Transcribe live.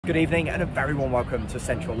Good evening and a very warm welcome to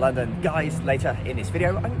central London. Guys, later in this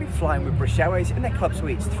video I'm going to be flying with British Airways in their club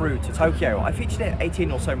suites through to Tokyo. I featured it 18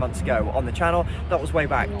 or so months ago on the channel. That was way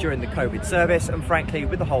back during the COVID service, and frankly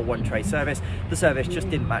with the whole one tray service, the service just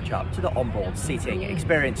didn't match up to the onboard seating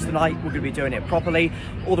experience. Tonight we're going to be doing it properly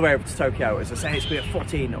all the way over to Tokyo. As I say, it's going to be a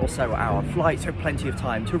 14 or so hour flight, so plenty of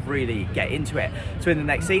time to really get into it. So in the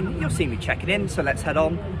next scene you'll see me checking in, so let's head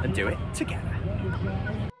on and do it together.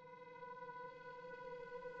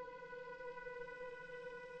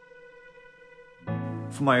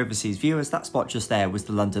 For my overseas viewers, that spot just there was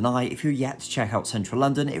the London Eye. If you're yet to check out central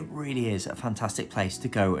London, it really is a fantastic place to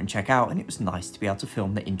go and check out, and it was nice to be able to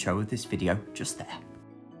film the intro of this video just there.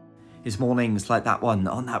 It's mornings like that one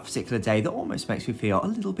on that particular day that almost makes me feel a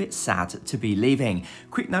little bit sad to be leaving.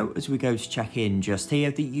 Quick note as we go to check in just here,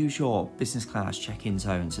 the usual business class check-in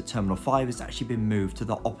zones at Terminal 5 has actually been moved to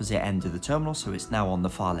the opposite end of the terminal, so it's now on the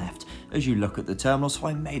far left as you look at the terminal. So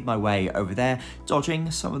I made my way over there, dodging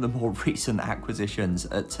some of the more recent acquisitions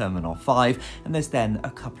at Terminal 5, and there's then a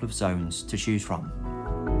couple of zones to choose from.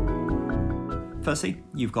 Firstly,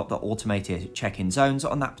 you've got the automated check-in zones.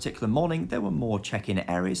 On that particular morning, there were more check-in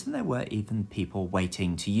areas than there were even people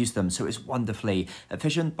waiting to use them. So it's wonderfully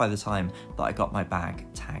efficient. By the time that I got my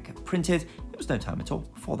bag tag printed, it was no time at all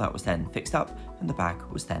before that was then fixed up and the bag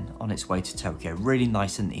was then on its way to Tokyo. Really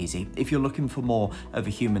nice and easy. If you're looking for more of a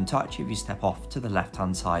human touch, if you step off to the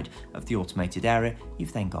left-hand side of the automated area,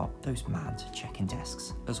 you've then got those manned check-in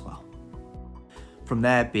desks as well. From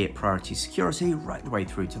there, be it priority security right the way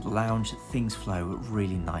through to the lounge, things flow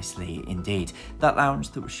really nicely indeed. That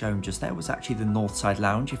lounge that was shown just there was actually the north side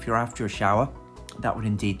lounge. If you're after a shower, that would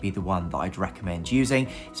indeed be the one that I'd recommend using.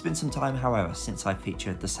 It's been some time, however, since I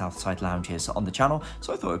featured the south side lounges on the channel,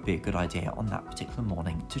 so I thought it would be a good idea on that particular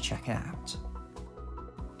morning to check it out.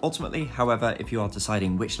 Ultimately, however, if you are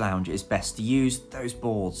deciding which lounge is best to use, those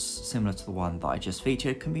boards, similar to the one that I just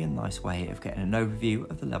featured, can be a nice way of getting an overview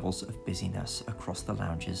of the levels of busyness across the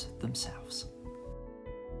lounges themselves.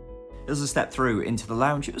 As I stepped through into the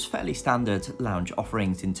lounge, it was fairly standard lounge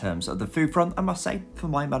offerings in terms of the food front. I must say, for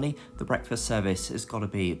my money, the breakfast service has got to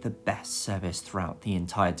be the best service throughout the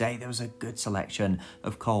entire day. There was a good selection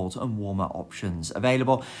of cold and warmer options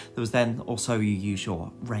available. There was then also your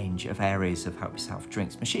usual range of areas of help yourself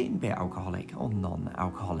drinks machine, be it alcoholic or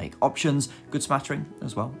non-alcoholic options. Good smattering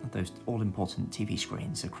as well of those all-important TV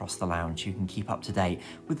screens across the lounge. You can keep up to date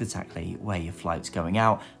with exactly where your flight's going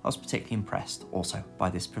out. I was particularly impressed also by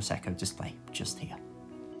this Prosecco display just here.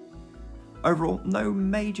 Overall, no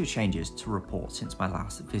major changes to report since my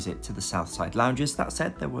last visit to the Southside lounges. That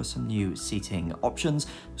said, there were some new seating options.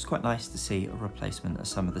 It was quite nice to see a replacement of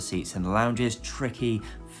some of the seats in the lounges. Tricky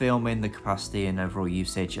filming, the capacity and overall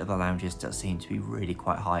usage of the lounges does seem to be really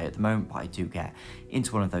quite high at the moment, but I do get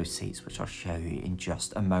into one of those seats, which I'll show you in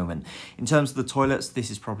just a moment. In terms of the toilets, this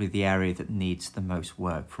is probably the area that needs the most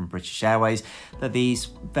work from British Airways. They're these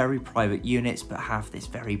very private units, but have this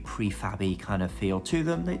very prefab-y kind of feel to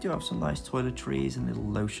them. They do have some nice toiletries and little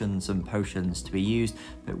lotions and potions to be used,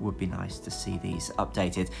 but it would be nice to see these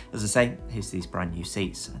updated. As I say, here's these brand new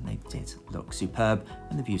seats, and they did look superb,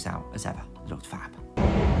 and the views out as ever looked fab.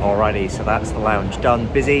 Alrighty, so that's the lounge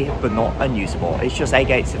done. Busy, but not unusable. It's just A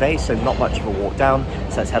gates today, so not much of a walk down.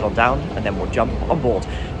 So let's head on down and then we'll jump on board.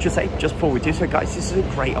 Just before we do so, guys, this is a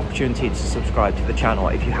great opportunity to subscribe to the channel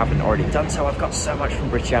if you haven't already done so. I've got so much from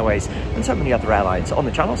British Airways and so many other airlines on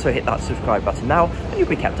the channel, so hit that subscribe button now and you'll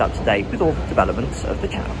be kept up to date with all the developments of the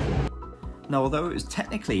channel. Now, although it was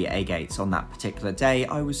technically A gates on that particular day,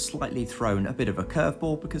 I was slightly thrown a bit of a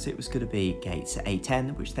curveball because it was going to be gates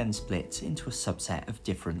A10, which then split into a subset of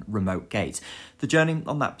different remote gates. The journey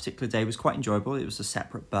on that particular day was quite enjoyable. It was a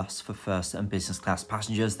separate bus for first and business class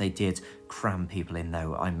passengers. They did cram people in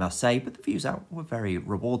though, I must say, but the views out were very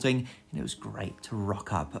rewarding, and it was great to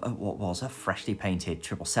rock up at what was a freshly painted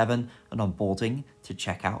 777 and on boarding to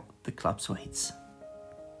check out the club suites.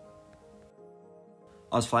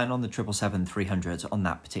 I was flying on the 777-300 on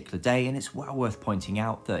that particular day, and it's well worth pointing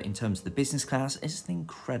out that in terms of the business class, it's an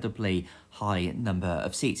incredibly high number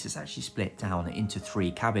of seats. It's actually split down into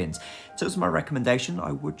 3 cabins. In terms of my recommendation,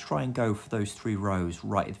 I would try and go for those 3 rows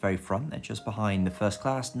right at the very front. They're just behind the first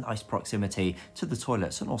class, nice proximity to the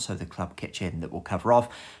toilets and also the club kitchen that we'll cover off.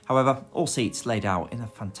 However, all seats laid out in a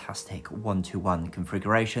fantastic 1-to-1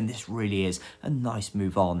 configuration. This really is a nice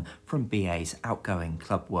move on from BA's outgoing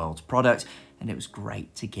Club World product, and it was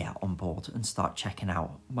great to get on board and start checking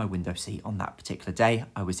out my window seat on that particular day.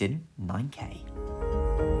 I was in 9K.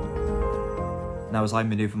 Now, as I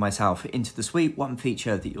maneuver myself into the suite, one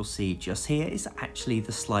feature that you'll see just here is actually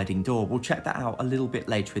the sliding door. We'll check that out a little bit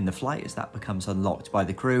later in the flight as that becomes unlocked by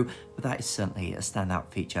the crew, but that is certainly a standout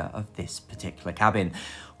feature of this particular cabin.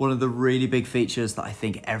 One of the really big features that I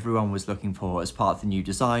think everyone was looking for as part of the new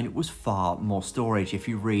design was far more storage. If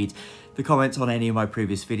you read the comments on any of my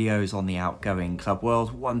previous videos on the outgoing Club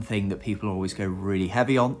World, one thing that people always go really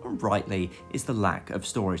heavy on, and rightly, is the lack of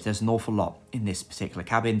storage. There's an awful lot in this particular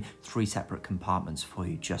cabin, 3 separate compartments for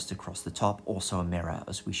you just across the top, also a mirror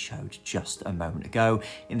as we showed just a moment ago.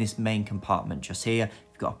 In this main compartment just here,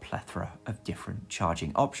 you've got a plethora of different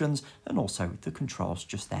charging options and also the controls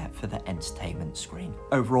just there for the entertainment screen.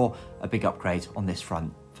 Overall, a big upgrade on this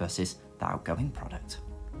front versus the outgoing product.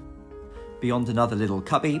 Beyond another little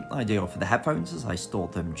cubby, ideal for the headphones as I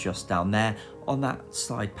stored them just down there. On that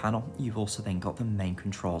side panel, you've also then got the main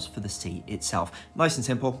controls for the seat itself. Nice and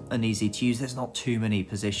simple and easy to use. There's not too many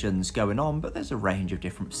positions going on, but there's a range of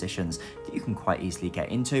different positions that you can quite easily get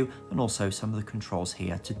into, and also some of the controls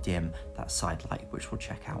here to dim that side light, which we'll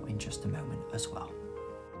check out in just a moment as well.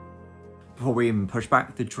 Before we even push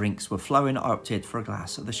back, the drinks were flowing. I opted for a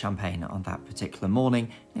glass of the champagne on that particular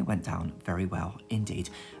morning, and it went down very well indeed.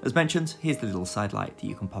 As mentioned, here's the little side light that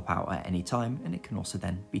you can pop out at any time, and it can also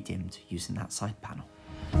then be dimmed using that side panel.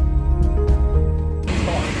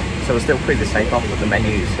 So we're still through the takeoff, but the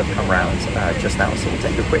menus have come round just now, so we'll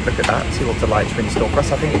take a quick look at that, see what delights are in store for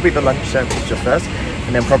us. I think it'll be the lunch service just first,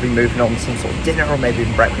 and then probably moving on to some sort of dinner or maybe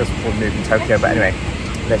even breakfast before we move in Tokyo. But anyway,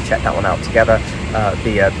 let's check that one out together.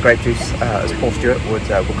 The grape juice, as Paul Stewart would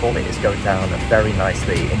call it, is going down very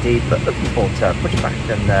nicely indeed, but looking forward to pushing back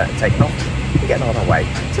and taking off and getting on our way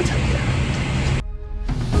to Tokyo.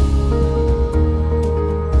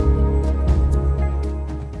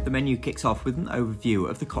 The menu kicks off with an overview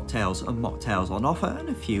of the cocktails and mocktails on offer and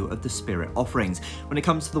a few of the spirit offerings. When it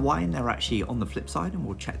comes to the wine, they're actually on the flip side, and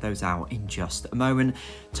we'll check those out in just a moment.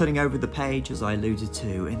 Turning over the page, as I alluded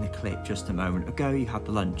to in the clip just a moment ago, you have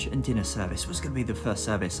the lunch and dinner service. It was going to be the first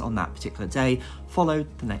service on that particular day, followed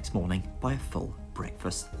the next morning by a full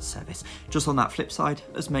breakfast service. Just on that flip side,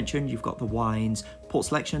 as mentioned, you've got the wines, port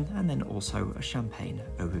selection, and then also a champagne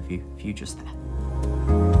overview for you just there.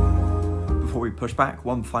 Before we push back,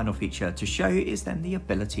 one final feature to show you is then the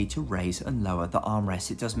ability to raise and lower the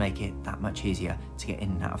armrest. It does make it that much easier to get in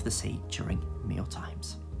and out of the seat during meal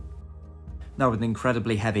times. Now, with an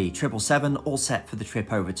incredibly heavy 777 all set for the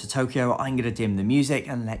trip over to Tokyo, I'm going to dim the music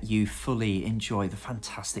and let you fully enjoy the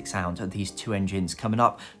fantastic sound of these 2 engines coming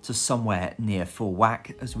up to somewhere near full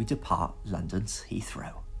whack as we depart London's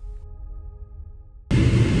Heathrow.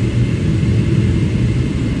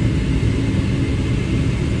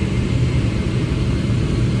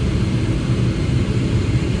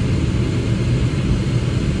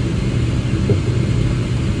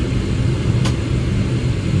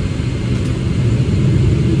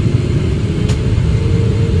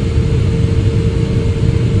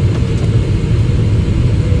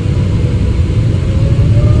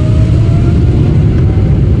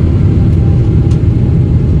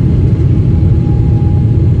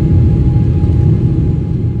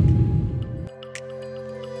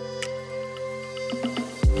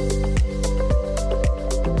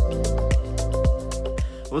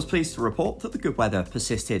 I was pleased to report that the good weather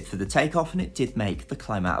persisted for the takeoff, and it did make the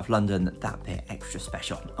climb out of London that bit extra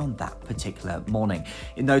special on that particular morning.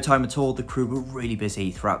 In no time at all, the crew were really busy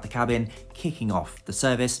throughout the cabin, kicking off the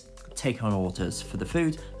service, taking on orders for the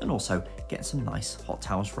food, and also getting some nice hot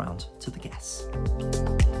towels round to the guests.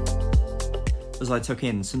 As I took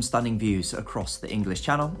in some stunning views across the English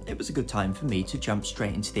Channel, it was a good time for me to jump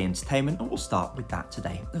straight into the entertainment, and we'll start with that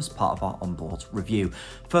today as part of our onboard review.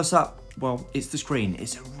 First up, well, it's the screen.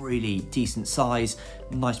 It's a really decent size,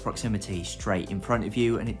 nice proximity straight in front of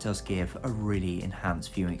you, and it does give a really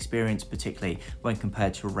enhanced viewing experience, particularly when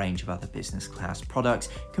compared to a range of other business class products.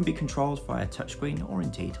 It can be controlled via touchscreen or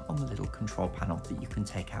indeed on the little control panel that you can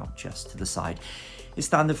take out just to the side. It's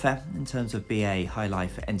standard fare in terms of BA High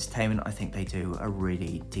Life Entertainment. I think they do a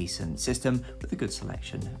really decent system with a good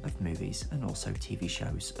selection of movies and also TV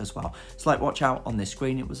shows as well. Slight watch out on this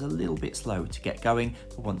screen, it was a little bit slow to get going,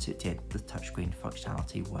 but once it did, the touchscreen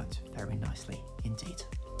functionality worked very nicely indeed.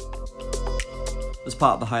 As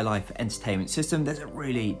part of the High Life Entertainment system, there's a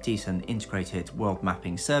really decent integrated world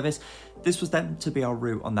mapping service. This was then to be our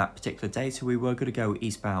route on that particular day, so we were going to go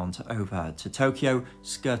eastbound over to Tokyo,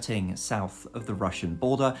 skirting south of the Russian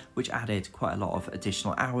border, which added quite a lot of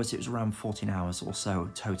additional hours. It was around 14 hours or so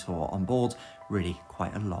total on board. Really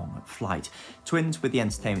quite a long flight. Twinned with the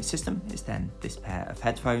entertainment system is then this pair of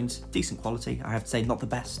headphones. Decent quality, I have to say, not the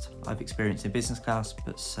best I've experienced in business class,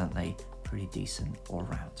 but certainly pretty decent all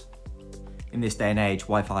around. In this day and age,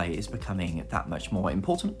 Wi-Fi is becoming that much more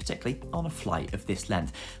important, particularly on a flight of this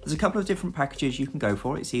length. There's a couple of different packages you can go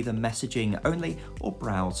for. It's either messaging only or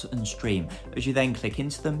browse and stream. As you then click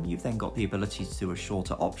into them, you've then got the ability to do a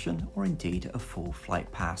shorter option or indeed a full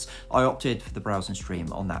flight pass. I opted for the browse and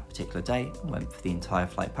stream on that particular day and went for the entire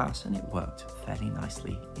flight pass, and it worked fairly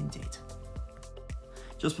nicely indeed.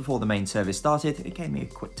 Just before the main service started, it gave me a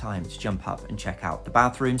quick time to jump up and check out the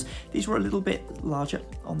bathrooms. These were a little bit larger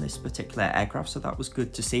on this particular aircraft, so that was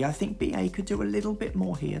good to see. I think BA could do a little bit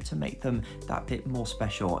more here to make them that bit more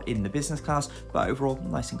special in the business class, but overall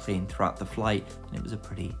nice and clean throughout the flight, and it was a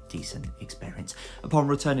pretty decent experience. Upon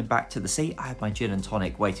returning back to the seat, I had my gin and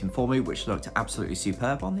tonic waiting for me, which looked absolutely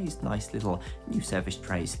superb on these nice little new service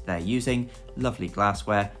trays they're using. Lovely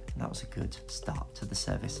glassware, and that was a good start to the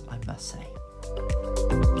service, I must say.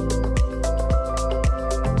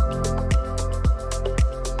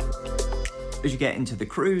 As you get into the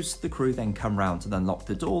cruise, the crew then come round and unlock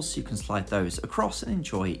the doors so you can slide those across and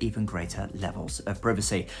enjoy even greater levels of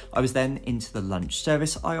privacy. I was then into the lunch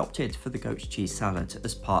service. I opted for the goat's cheese salad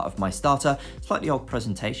as part of my starter. Slightly odd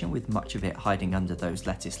presentation with much of it hiding under those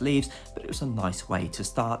lettuce leaves, but it was a nice way to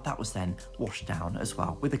start. That was then washed down as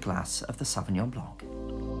well with a glass of the Sauvignon Blanc.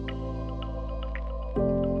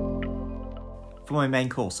 For my main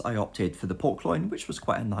course, I opted for the pork loin, which was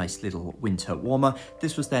quite a nice little winter warmer.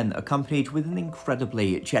 This was then accompanied with an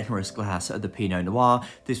incredibly generous glass of the Pinot Noir.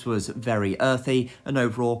 This was very earthy, and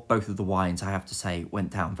overall, both of the wines, I have to say, went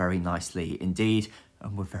down very nicely indeed,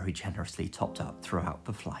 and were very generously topped up throughout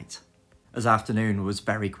the flight. As afternoon was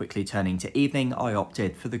very quickly turning to evening, I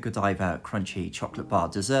opted for the Godiva Crunchy Chocolate Bar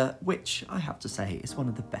dessert, which I have to say is one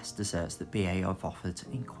of the best desserts that BA have offered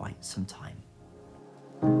in quite some time.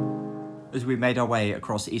 As we made our way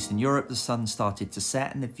across Eastern Europe, the sun started to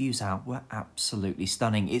set and the views out were absolutely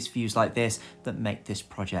stunning. It's views like this that make this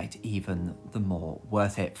project even the more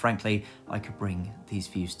worth it. Frankly, I could bring these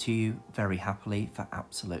views to you very happily for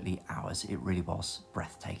absolutely hours. It really was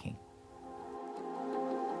breathtaking.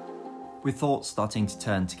 With thoughts starting to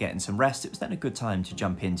turn to getting some rest, it was then a good time to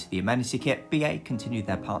jump into the Amenity kit. BA continued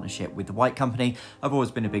their partnership with the White Company. I've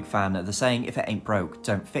always been a big fan of the saying, if it ain't broke,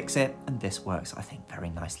 don't fix it, and this works, I think,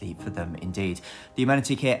 very nicely for them indeed. The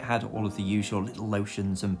Amenity kit had all of the usual little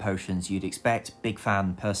lotions and potions you'd expect. Big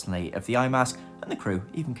fan, personally, of the eye mask, and the crew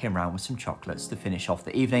even came around with some chocolates to finish off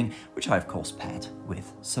the evening, which I of course paired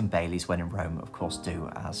with some Baileys when in Rome, of course do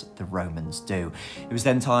as the Romans do. It was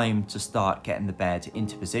then time to start getting the bed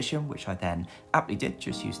into position, which I then aptly did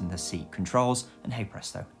just using the seat controls, and hey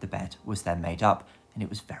presto, the bed was then made up and it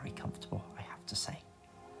was very comfortable, I have to say.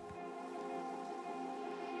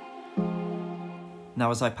 Now,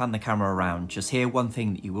 as I pan the camera around just here, one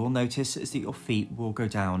thing that you will notice is that your feet will go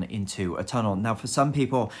down into a tunnel. Now, for some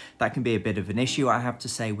people, that can be a bit of an issue. I have to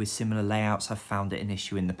say, with similar layouts, I've found it an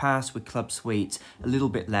issue in the past. With Club Suites, a little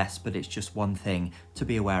bit less, but it's just one thing to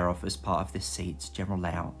be aware of as part of this seat's general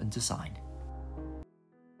layout and design.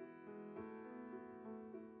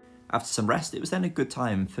 After some rest, it was then a good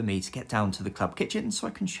time for me to get down to the club kitchen so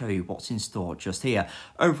I can show you what's in store just here.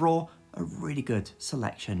 Overall, a really good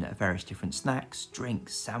selection of various different snacks,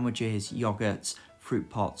 drinks, sandwiches, yogurts, fruit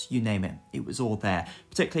pots, you name it, it was all there.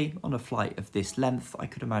 Particularly on a flight of this length, I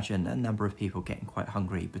could imagine a number of people getting quite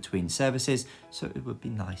hungry between services, so it would be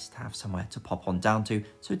nice to have somewhere to pop on down to,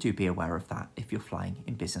 so do be aware of that if you're flying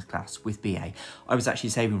in business class with BA. I was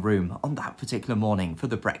actually saving room on that particular morning for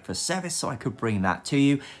the breakfast service, so I could bring that to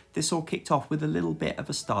you. This all kicked off with a little bit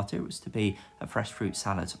of a starter. It was to be a fresh fruit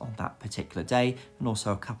salad on that particular day, and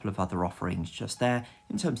also a couple of other offerings just there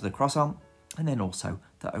in terms of the croissant, and then also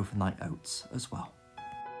the overnight oats as well.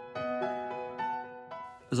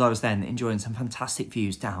 As I was then enjoying some fantastic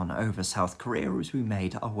views down over South Korea as we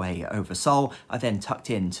made our way over Seoul, I then tucked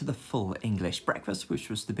into the full English breakfast, which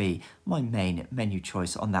was to be my main menu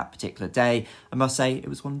choice on that particular day. I must say it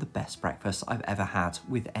was one of the best breakfasts I've ever had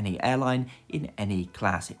with any airline in any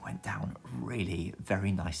class. It went down really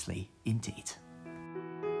very nicely indeed.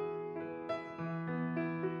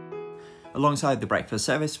 Alongside the breakfast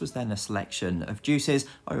service was then a selection of juices.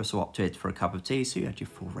 I also opted for a cup of tea, so you had your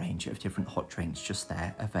full range of different hot drinks just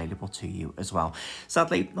there available to you as well.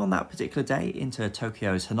 Sadly, on that particular day into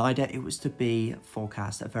Tokyo's Haneda, it was to be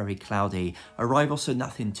forecast a very cloudy arrival, so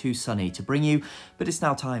nothing too sunny to bring you, but it's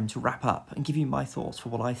now time to wrap up and give you my thoughts for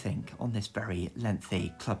what I think on this very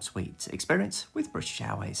lengthy Club Suite experience with British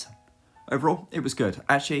Airways. Overall, it was good.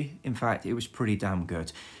 Actually, in fact, it was pretty damn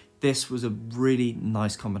good. This was a really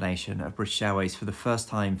nice combination of British Airways for the first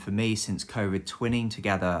time for me since COVID, twinning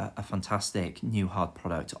together a fantastic new hard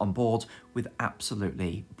product on board with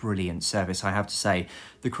absolutely brilliant service. I have to say,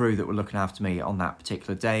 the crew that were looking after me on that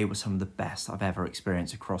particular day were some of the best I've ever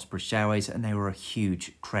experienced across British Airways, and they were a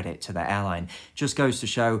huge credit to their airline. Just goes to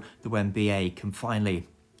show that when BA can finally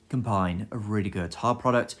combine a really good hard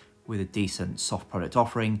product with a decent soft product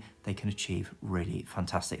offering, they can achieve really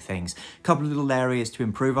fantastic things. A couple of little areas to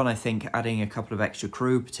improve on. I think adding a couple of extra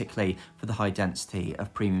crew, particularly for the high density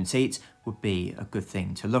of premium seats, would be a good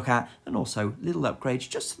thing to look at. And also little upgrades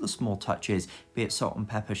just to the small touches, be it salt and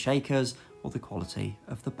pepper shakers or the quality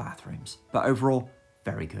of the bathrooms. But overall,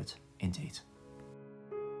 very good indeed.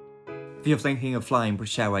 If you're thinking of flying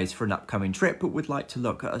British Airways for an upcoming trip but would like to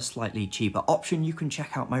look at a slightly cheaper option, you can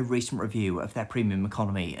check out my recent review of their premium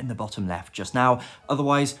economy in the bottom left just now.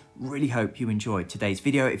 Otherwise, really hope you enjoyed today's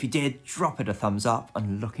video. If you did, drop it a thumbs up,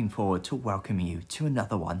 and looking forward to welcoming you to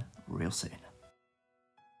another one real soon.